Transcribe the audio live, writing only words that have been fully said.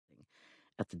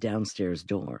at the downstairs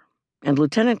door, and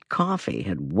Lieutenant Coffey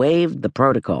had waved the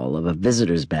protocol of a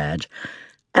visitor's badge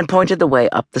and pointed the way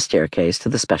up the staircase to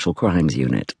the Special Crimes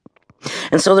Unit.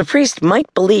 And so the priest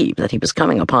might believe that he was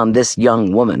coming upon this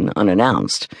young woman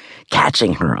unannounced,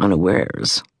 catching her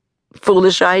unawares.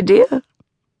 Foolish idea?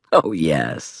 Oh,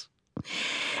 yes.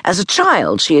 As a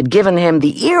child, she had given him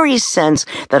the eerie sense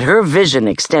that her vision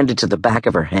extended to the back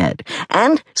of her head,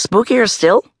 and, spookier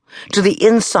still, to the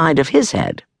inside of his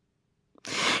head.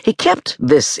 He kept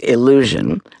this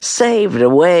illusion saved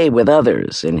away with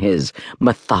others in his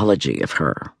mythology of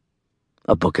her.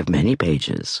 A book of many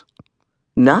pages.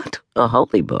 Not a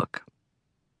holy book.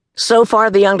 So far,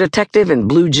 the young detective in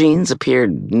blue jeans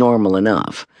appeared normal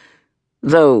enough,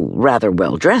 though rather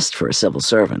well-dressed for a civil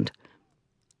servant.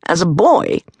 As a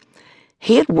boy,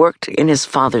 he had worked in his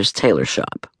father's tailor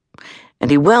shop, and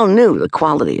he well knew the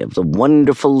quality of the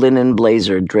wonderful linen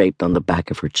blazer draped on the back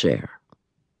of her chair.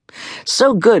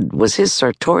 So good was his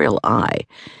sartorial eye,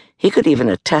 he could even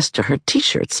attest to her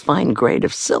T-shirt's fine grade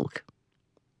of silk.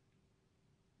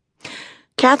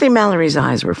 Kathy Mallory's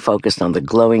eyes were focused on the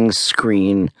glowing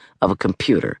screen of a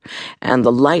computer, and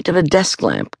the light of a desk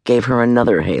lamp gave her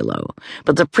another halo,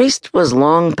 but the priest was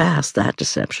long past that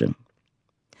deception.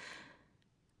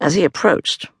 As he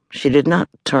approached, she did not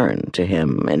turn to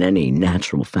him in any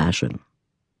natural fashion.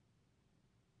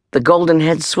 The golden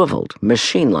head swiveled,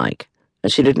 machine-like,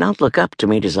 and she did not look up to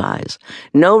meet his eyes.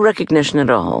 No recognition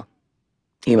at all.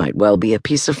 He might well be a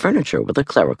piece of furniture with a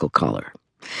clerical collar.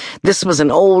 This was an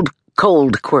old,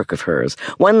 cold quirk of hers,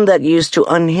 one that used to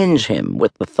unhinge him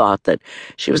with the thought that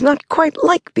she was not quite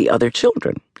like the other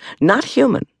children, not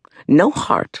human, no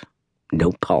heart,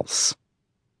 no pulse.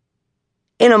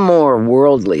 In a more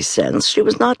worldly sense, she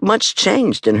was not much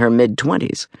changed in her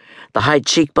mid-20s. The high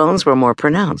cheekbones were more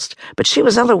pronounced, but she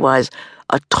was otherwise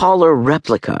a taller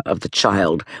replica of the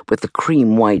child with the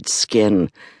cream-white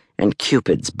skin and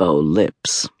Cupid's bow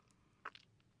lips.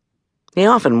 He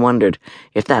often wondered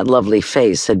if that lovely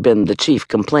face had been the chief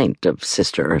complaint of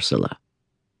Sister Ursula,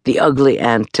 the ugly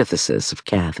antithesis of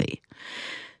Kathy.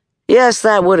 Yes,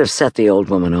 that would have set the old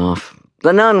woman off.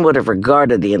 The nun would have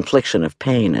regarded the infliction of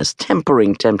pain as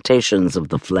tempering temptations of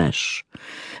the flesh,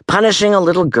 punishing a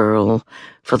little girl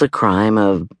for the crime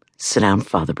of sit down,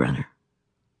 Father Brenner.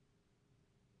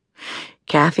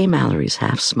 Kathy Mallory's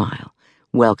half-smile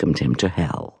welcomed him to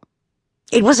hell.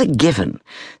 It was a given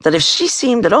that if she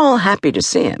seemed at all happy to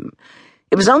see him,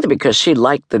 it was only because she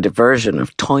liked the diversion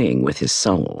of toying with his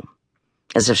soul,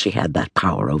 as if she had that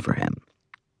power over him.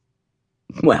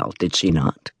 Well, did she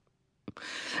not?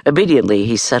 Obediently,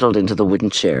 he settled into the wooden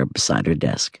chair beside her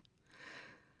desk.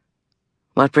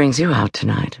 "What brings you out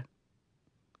tonight?"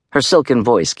 Her silken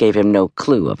voice gave him no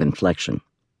clue of inflection.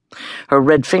 Her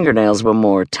red fingernails were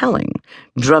more telling,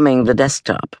 drumming the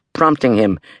desktop, prompting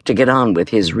him to get on with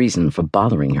his reason for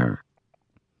bothering her.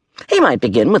 He might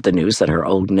begin with the news that her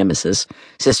old nemesis,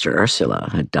 Sister Ursula,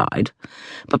 had died,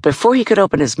 but before he could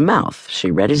open his mouth,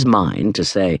 she read his mind to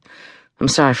say, "I'm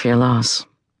sorry for your loss."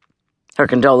 Her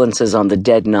condolences on the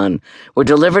dead nun were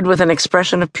delivered with an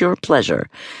expression of pure pleasure,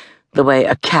 the way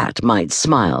a cat might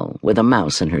smile with a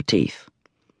mouse in her teeth.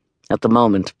 At the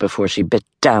moment before she bit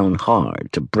down hard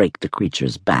to break the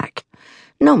creature's back,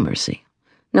 no mercy,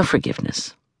 no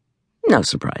forgiveness, no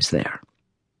surprise there.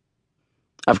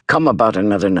 "I've come about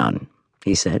another nun,"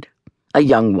 he said. "A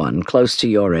young one, close to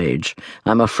your age.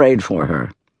 I'm afraid for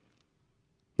her."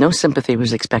 No sympathy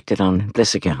was expected on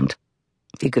this account.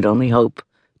 He could only hope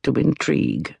to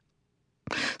intrigue.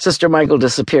 "Sister Michael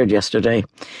disappeared yesterday.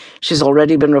 She's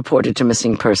already been reported to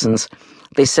missing persons.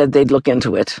 They said they'd look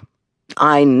into it.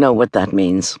 I know what that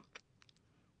means."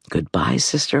 "Goodbye,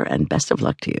 sister, and best of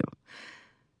luck to you."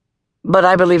 "But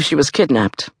I believe she was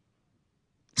kidnapped."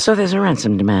 "So there's a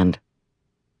ransom demand."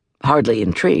 Hardly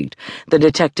intrigued, the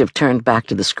detective turned back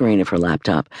to the screen of her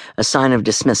laptop, a sign of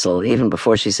dismissal even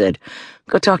before she said,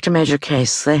 "Go talk to Major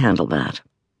Case. They handle that.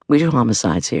 We do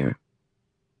homicides here."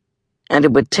 And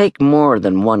it would take more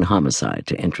than one homicide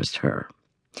to interest her.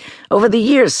 Over the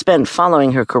years spent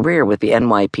following her career with the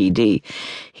NYPD,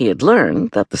 he had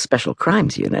learned that the Special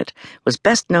Crimes Unit was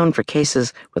best known for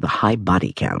cases with a high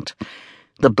body count,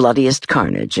 the bloodiest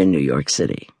carnage in New York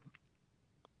City.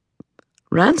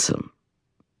 Ransom?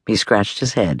 He scratched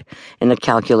his head in a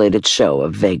calculated show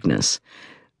of vagueness.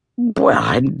 "Well,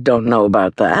 I don't know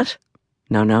about that."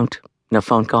 "No note? No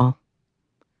phone call?"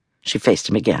 She faced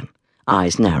him again,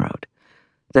 eyes narrowed.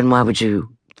 "Then why would you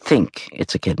think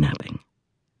it's a kidnapping?"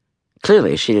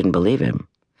 Clearly, she didn't believe him.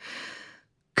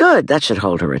 Good, that should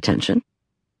hold her attention.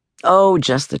 Oh,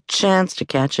 just the chance to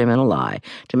catch him in a lie,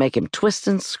 to make him twist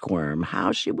and squirm.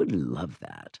 How she would love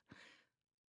that.